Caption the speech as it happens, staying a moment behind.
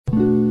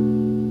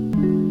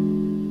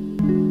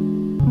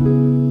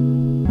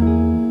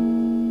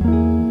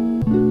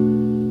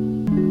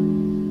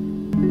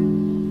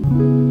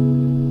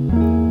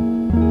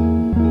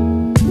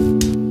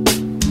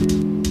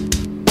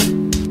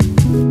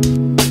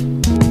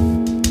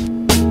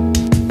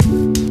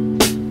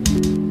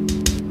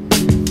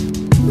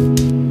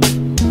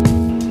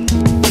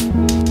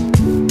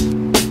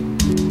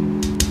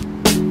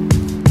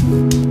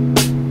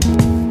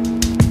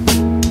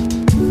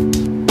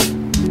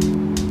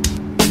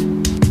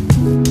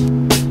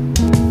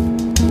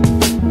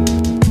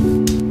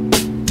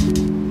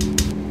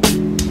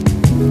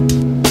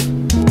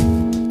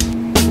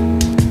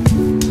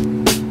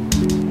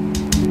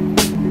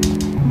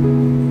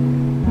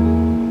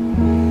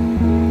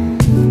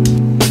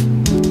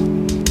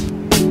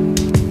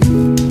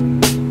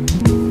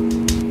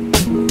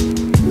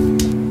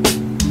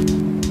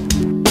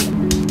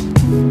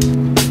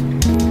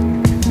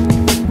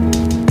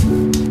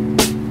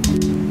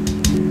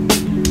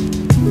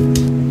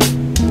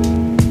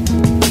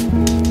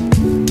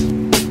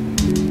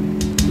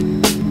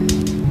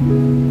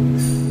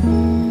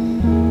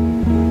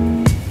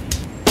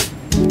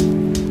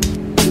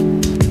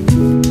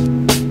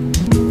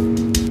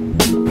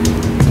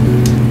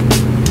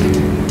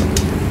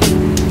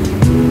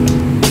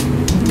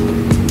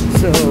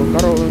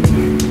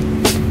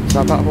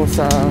Baba ko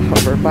sa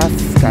overpass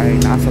kaya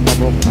nasa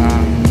tabok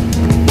ang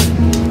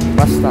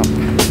bus stop.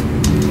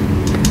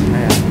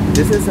 Ayan.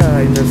 This is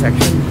a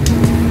intersection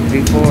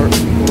before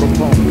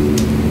Urupong.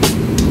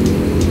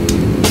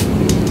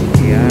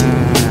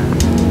 Ayan.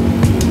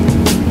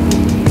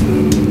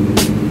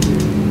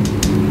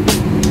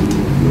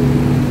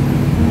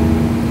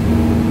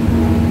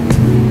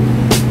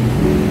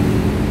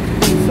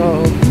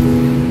 So,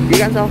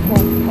 gikan sa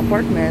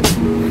apartment,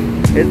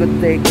 it would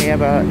take me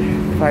about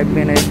 5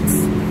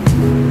 minutes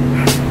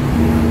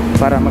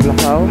para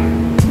maglakaw,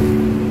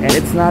 and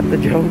it's not a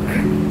joke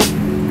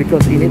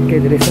because init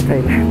kayo dito sa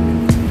Thailand.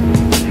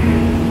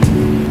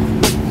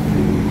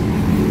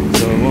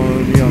 So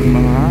yung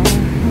mga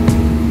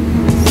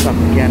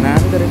sakyanan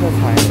dito sa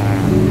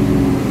Thailand,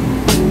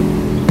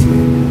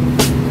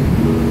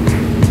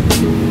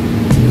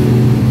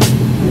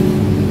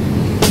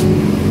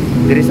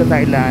 dito sa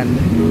Thailand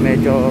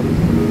medyo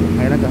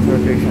may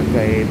nag-association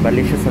kay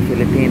bali siya sa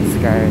Philippines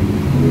kay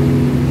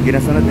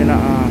ginasunod nila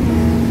ang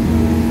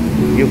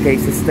UK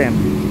system.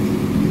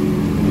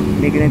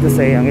 Meaning to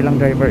say, ang ilang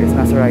driver is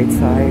nasa right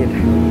side,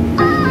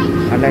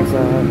 unlike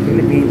sa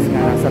Philippines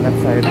nga nasa left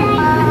side.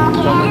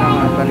 So muna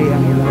nga bali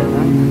ang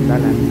ilang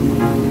dalan.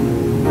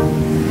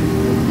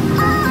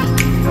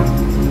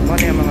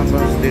 Ano yung mga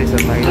bus dito sa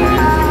Thailand?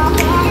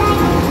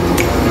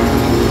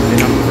 The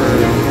number,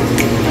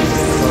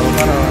 so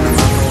karoon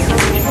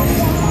ang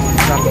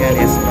sakyan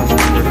is bus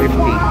number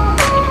 50.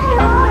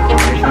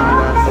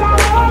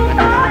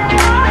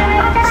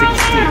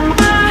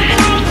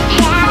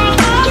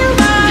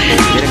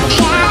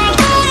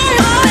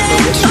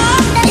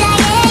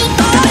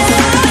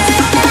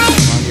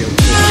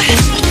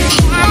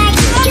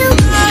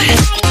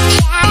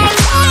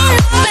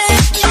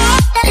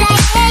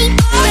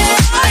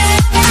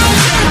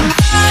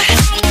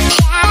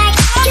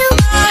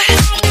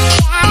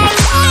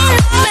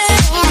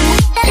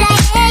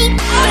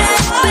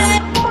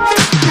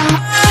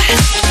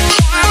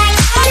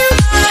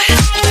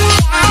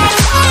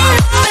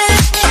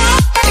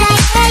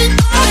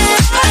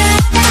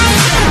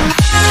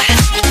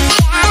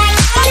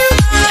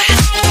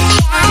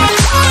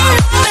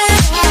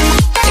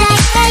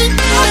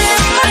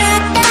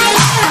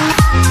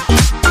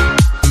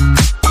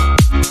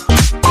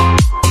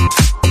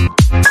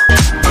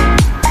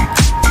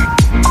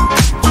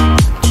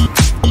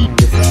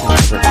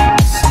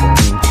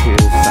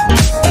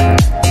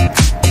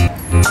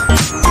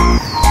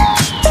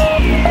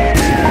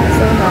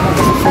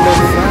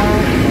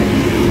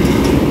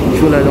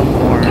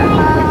 Chulalongkorn.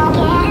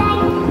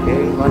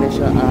 Okay, one is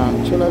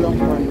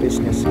Chulalongkorn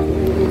Business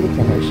School,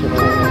 Commercial.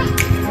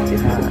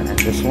 And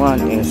this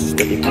one is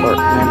the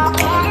Department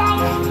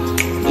of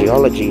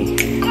Geology.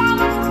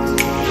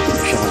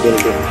 Siya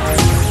building.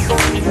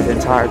 The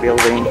entire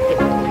building.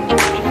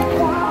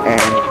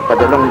 And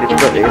padalong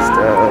dito is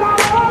the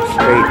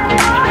straight.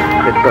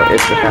 Dito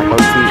is the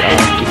Faculty of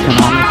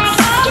Economics.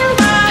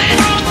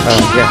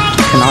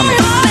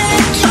 Economics.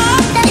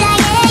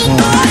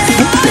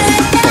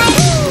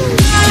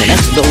 The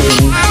next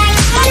building,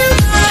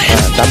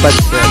 dapat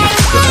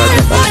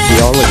Department of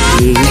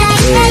Geology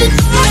is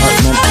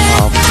Department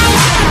of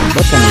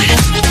Botany.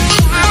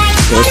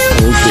 This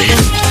old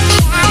building.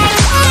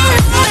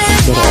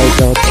 Pero I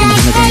doubt kung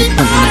ginagamit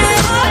pa nila.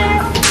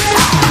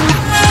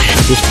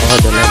 These are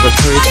the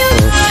laboratories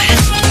for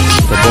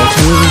the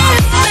botany.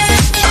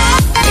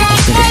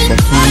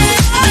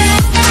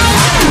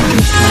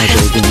 This my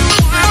building.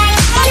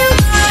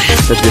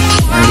 But this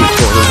is only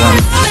for one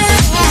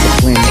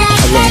discipline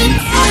alone.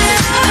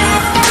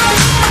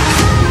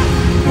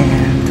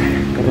 And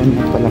karoon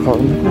na pala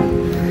karoon ko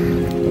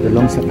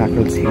along sa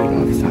Faculty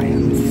of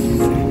Science.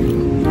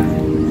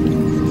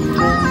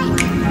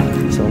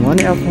 So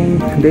muna akong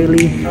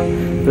daily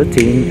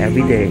routine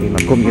everyday,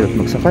 mag-commute,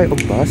 magsakay og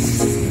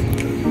bus,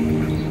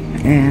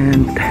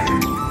 and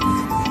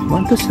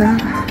wanto sa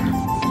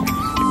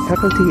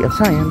Faculty of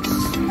Science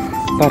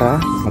para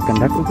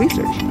mag-conduct of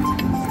research.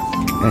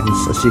 And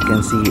as you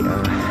can see,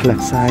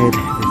 left side,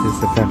 this is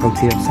the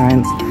Faculty of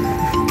Science.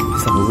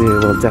 So we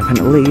will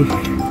definitely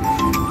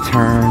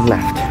turn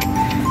left.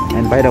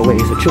 And by the way,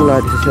 sa Chula,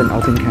 this is an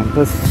open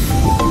campus.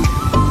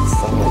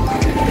 So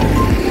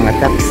mga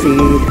taxi,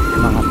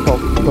 mga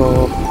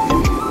tuk-tuk,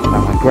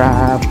 mga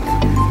grab,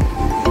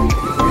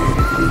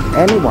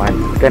 anyone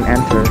can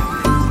enter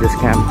this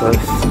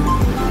campus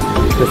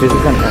because this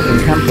is an open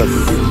campus.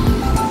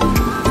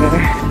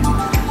 Okay.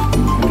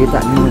 Kita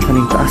niyo sa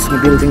ning taas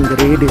ng building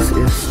diri, this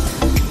is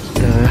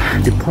the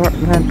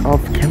Department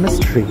of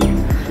Chemistry.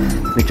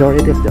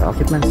 Majority of the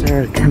occupants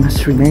are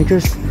chemistry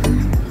majors.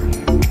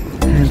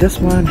 And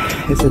this one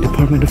is the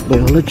Department of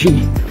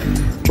Biology,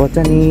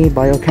 Botany,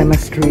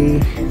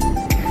 Biochemistry.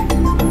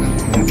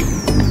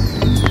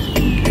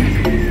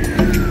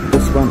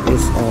 This one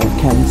is a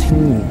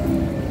canteen,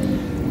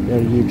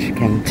 a huge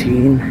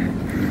canteen.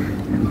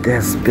 And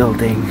this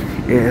building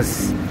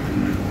is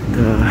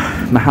the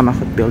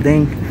Mahamakot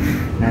building.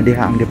 Na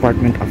diha ang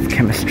Department of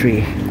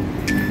Chemistry.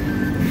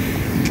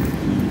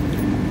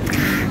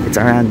 It's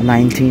around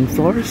 19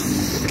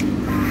 floors.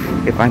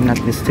 if I'm not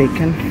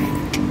mistaken.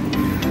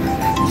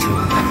 So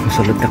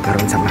musulod na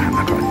karon sa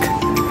Mahamakot.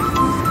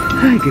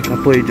 Ay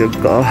gikapoy jud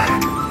ko.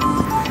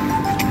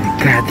 My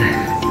God.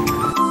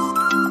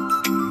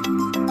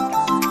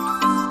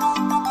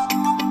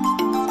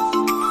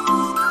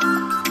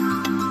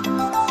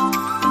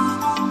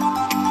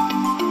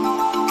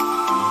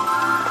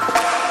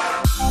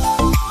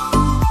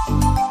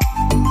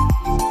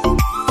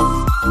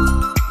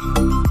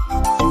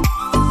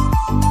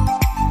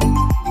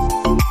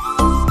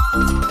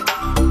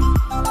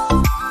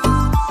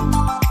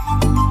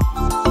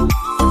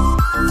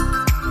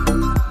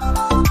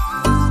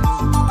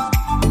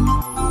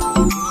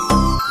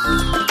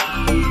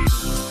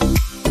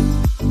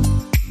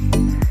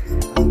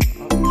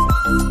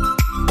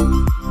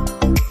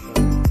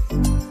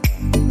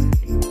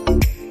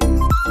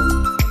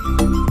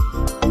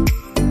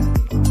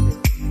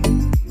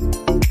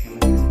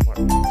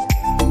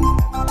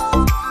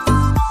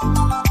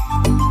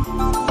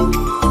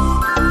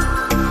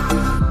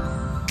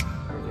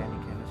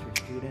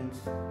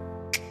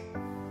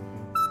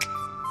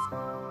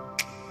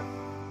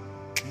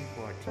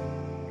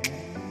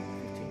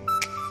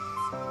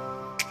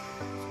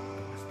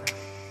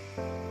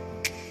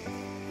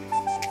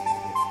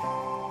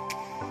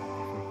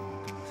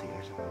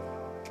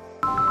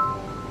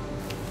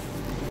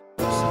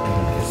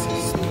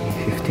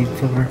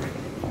 Floor.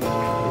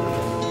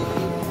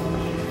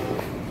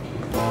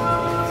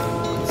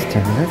 Let's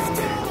turn left.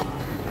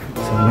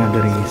 So na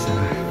diri sa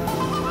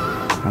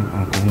ang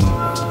akong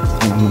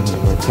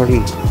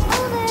laboratory.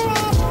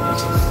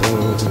 So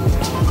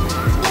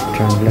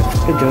turn left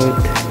to jud,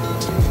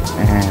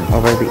 and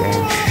over the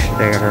edge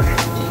there,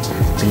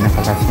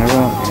 pinaka-last na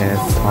room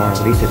is our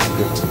research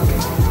group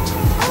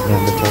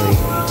laboratory.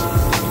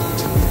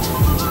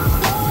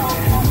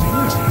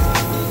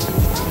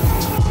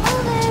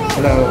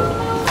 Hello.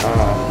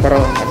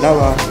 Karon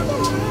adlaw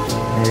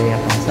may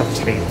akong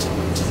substrate,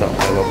 so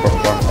I will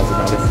perform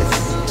osmolysis.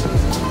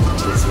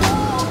 This one.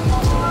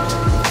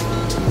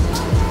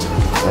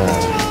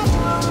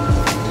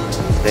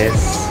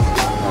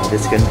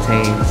 This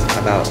contains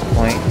about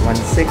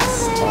 0.16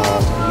 of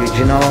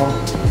eugenol,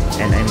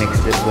 and I mix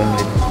this one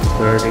with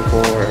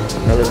 34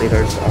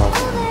 milliliters of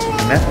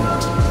methanol.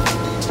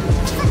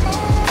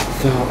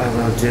 So I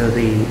will do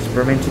the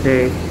experiment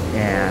today,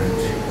 and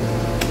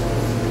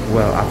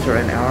well, after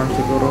an hour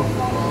siguro,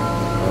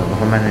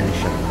 makuman na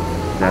siya.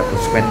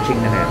 Tapos quenching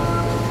na yan.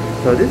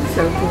 So this is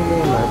actually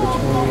a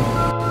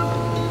laboratory.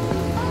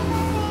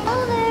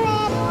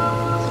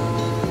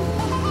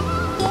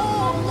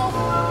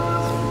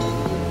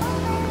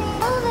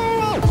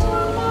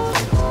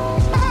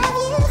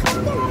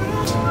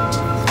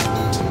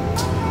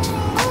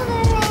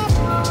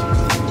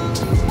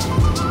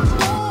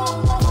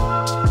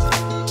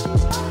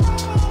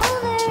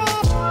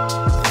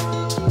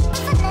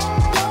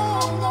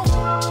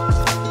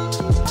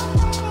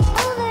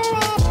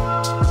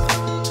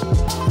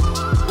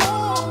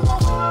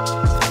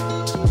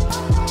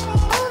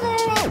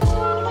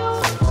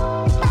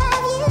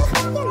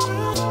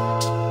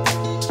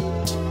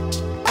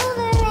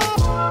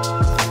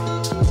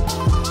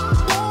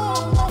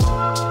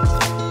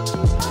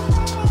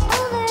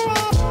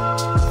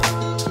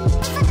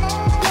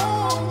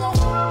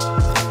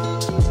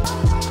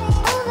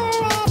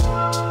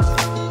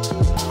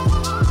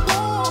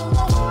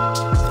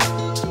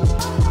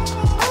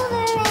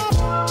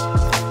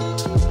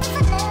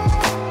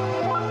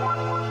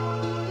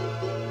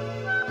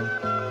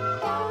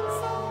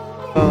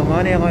 So,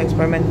 muna yung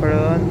experiment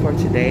for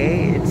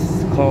today.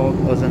 It's called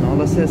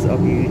ozonolysis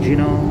of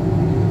eugenol,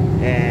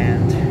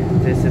 and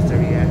this is the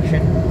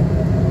reaction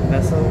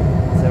vessel.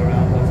 It's a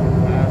round vessel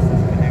glass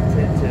that's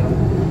connected to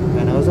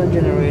an ozone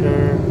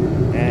generator,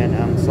 and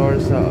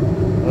source of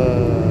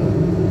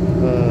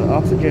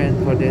oxygen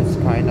for this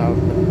kind of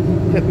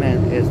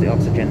equipment is the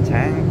oxygen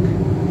tank.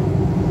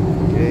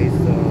 Okay,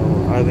 so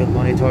I will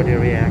monitor the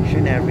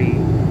reaction every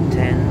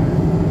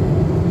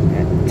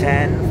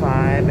 10,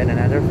 5 and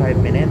another 5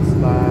 minutes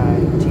by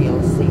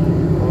TLC,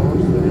 of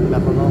course. And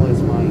methanol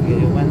is my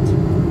element.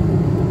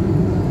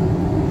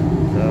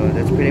 So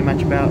that's pretty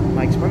much about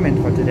my experiment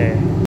for today.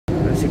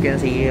 As you can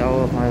see,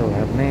 all of my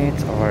lab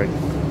mates are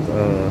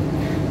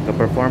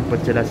perform po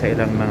sila sa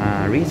ilang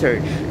mga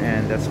research,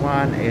 and that's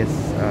one is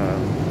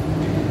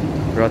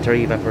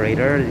rotary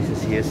evaporator. This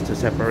is used to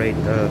separate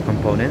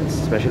components,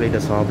 especially the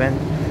solvent.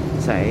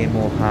 Sa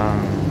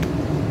imuhang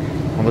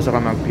kung gusto ka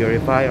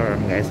mag-purify or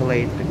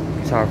mag-isolate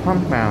our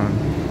compound,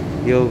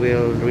 you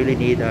will really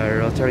need a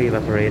rotary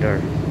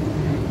evaporator.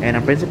 And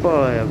the principle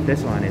of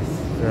this one is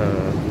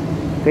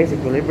phase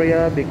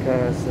equilibria,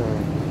 because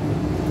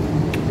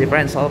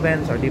different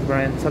solvents or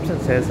different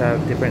substances have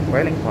different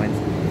boiling points.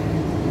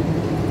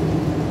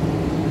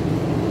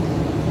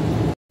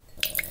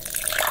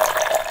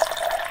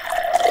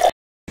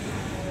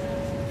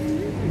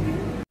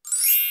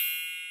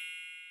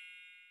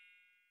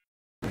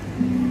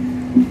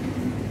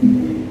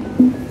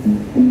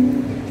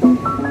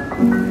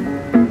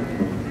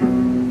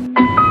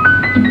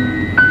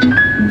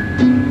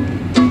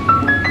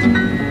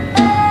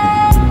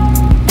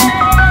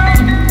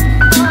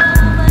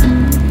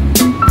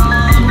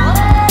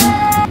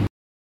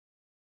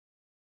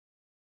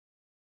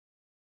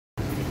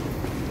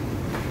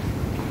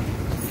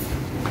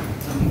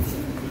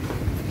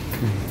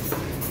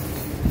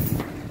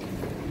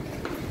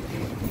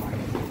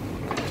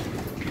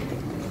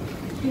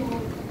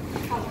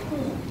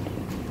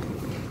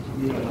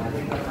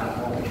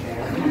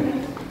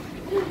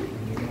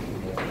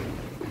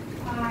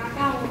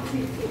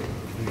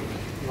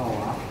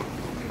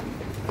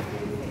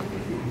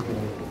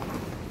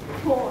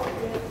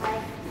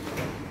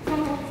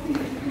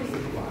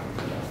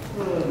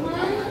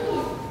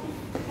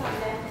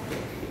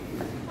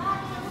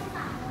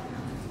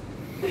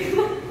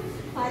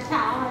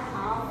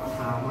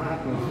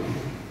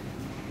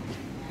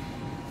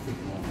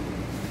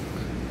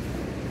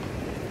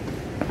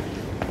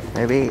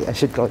 Maybe I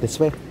should go this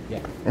way.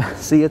 Yeah.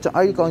 See you.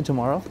 Are you going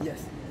tomorrow?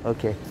 Yes.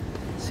 Okay.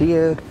 See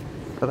you.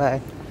 Bye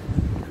bye.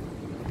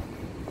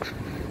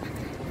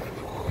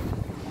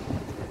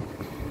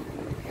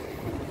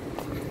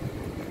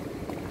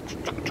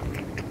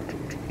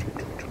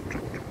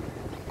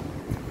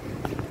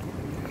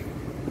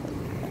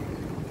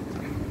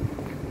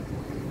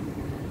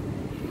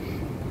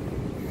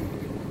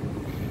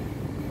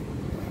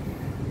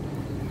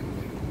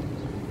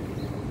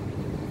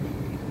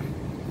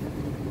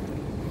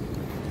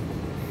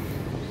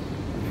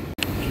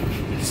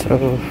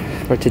 So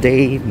for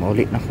today,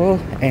 maulit na ko,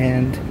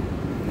 and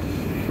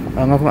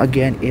ang ako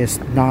again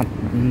is not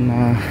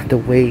the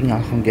way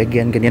nga akong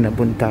again ganyan na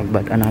buntag,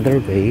 but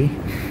another way.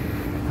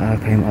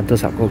 Kaya mato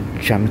sa ako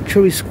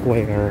Cemetery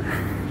Square,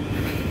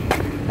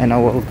 and I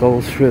will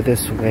go through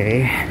this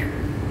way.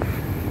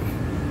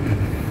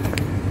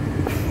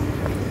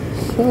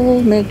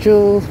 So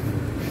medyo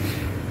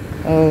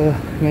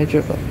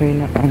okay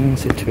na ang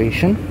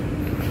situation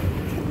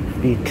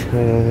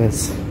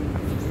because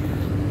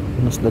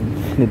mas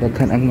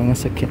nidaghan ang mga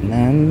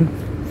sakyanan,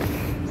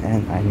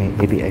 and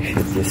maybe I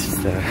should just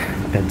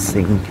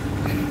fencing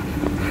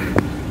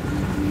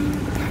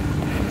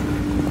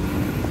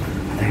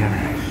there.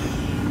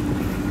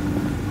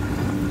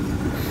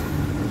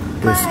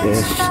 This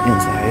is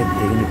inside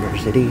the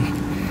university.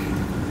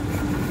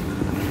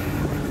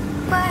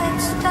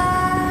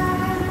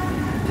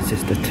 This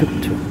is the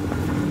tuk-tuk.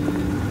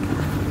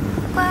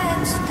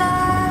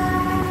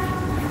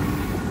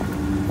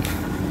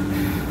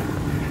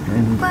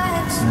 And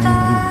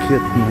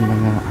cute na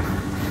mga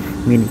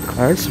mini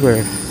cars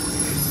where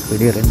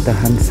pwede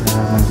rentahan sa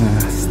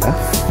mga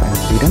staff and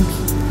students.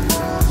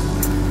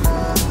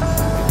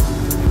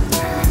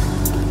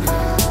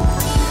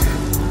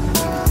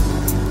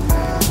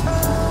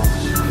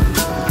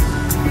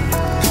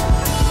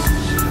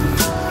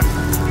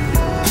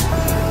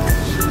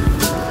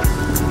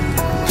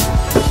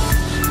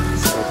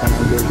 So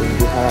kanang building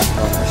diha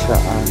siya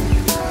ang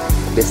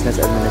Business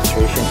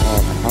Administration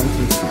of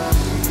Accountancy.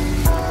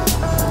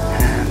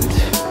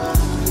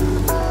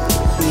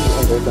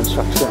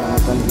 Construction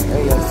on the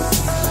areas.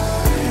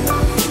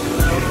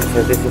 So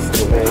this is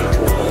the way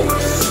to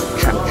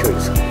Cemetery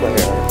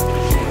Square.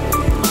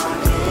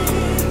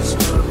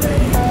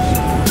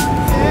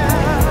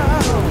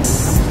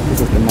 This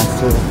is the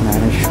Master of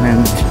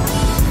Management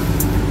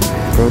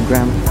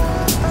program.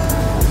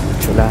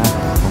 Chula,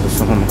 kung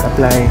gusto mo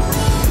mag-apply.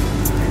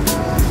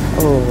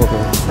 Oh,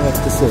 I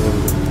have to say,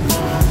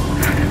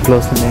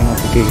 close na yung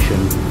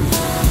application.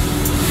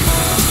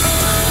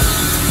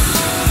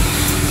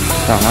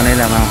 So, ano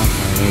nila mga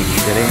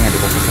siri nga di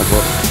ko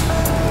kasabot.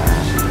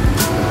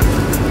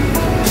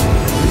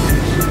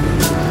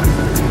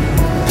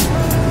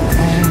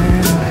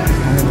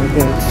 And I will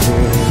go to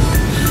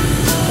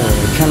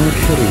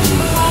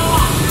Cemetery.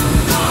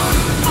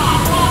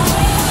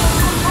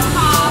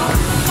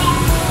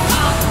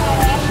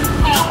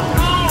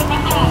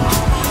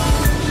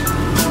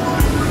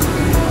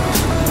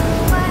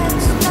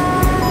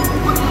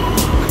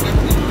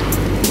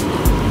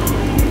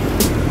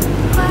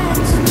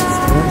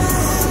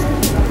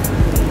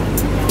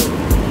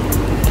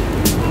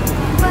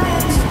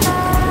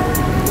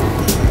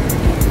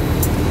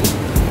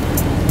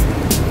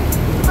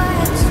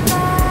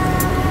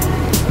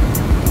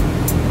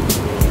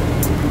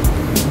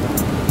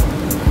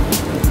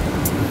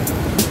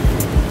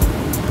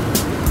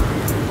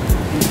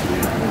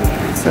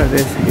 So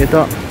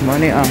ito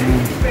muna ang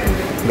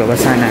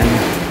gawasanan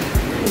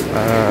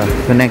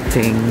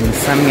connecting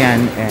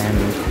Samyan and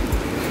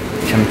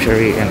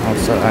Cemetery, and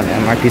also an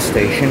MRT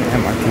station,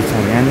 MRT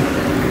Samyan.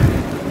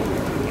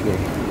 Okay.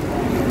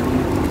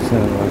 So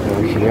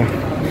over here,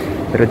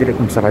 pero dili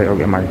kung sakay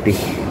og MRT.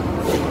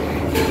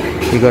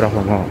 Siguro ako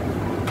mo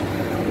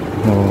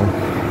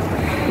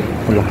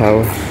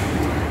lakaw.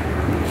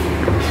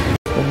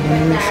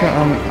 Kung siya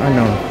ang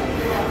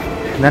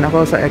nan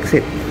ako sa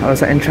exit o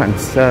sa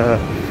entrance sa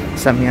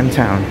Samyan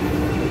Town.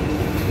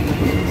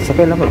 So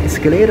kailan ko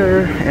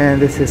escalator,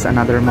 and this is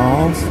another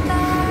mall,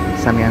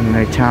 Samyan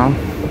Town.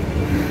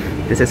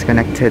 This is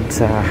connected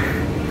sa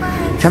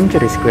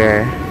Cemetery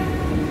Square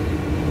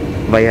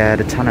via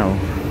the tunnel,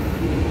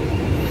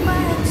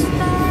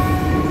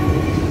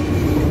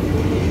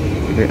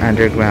 the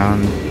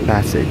underground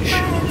passage.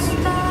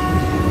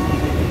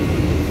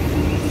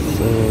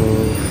 So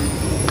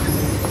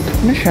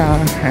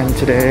and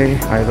today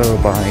I will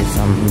buy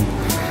some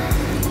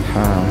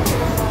cell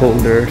phone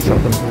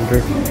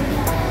holder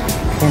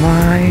for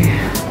my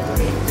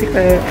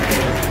ticket.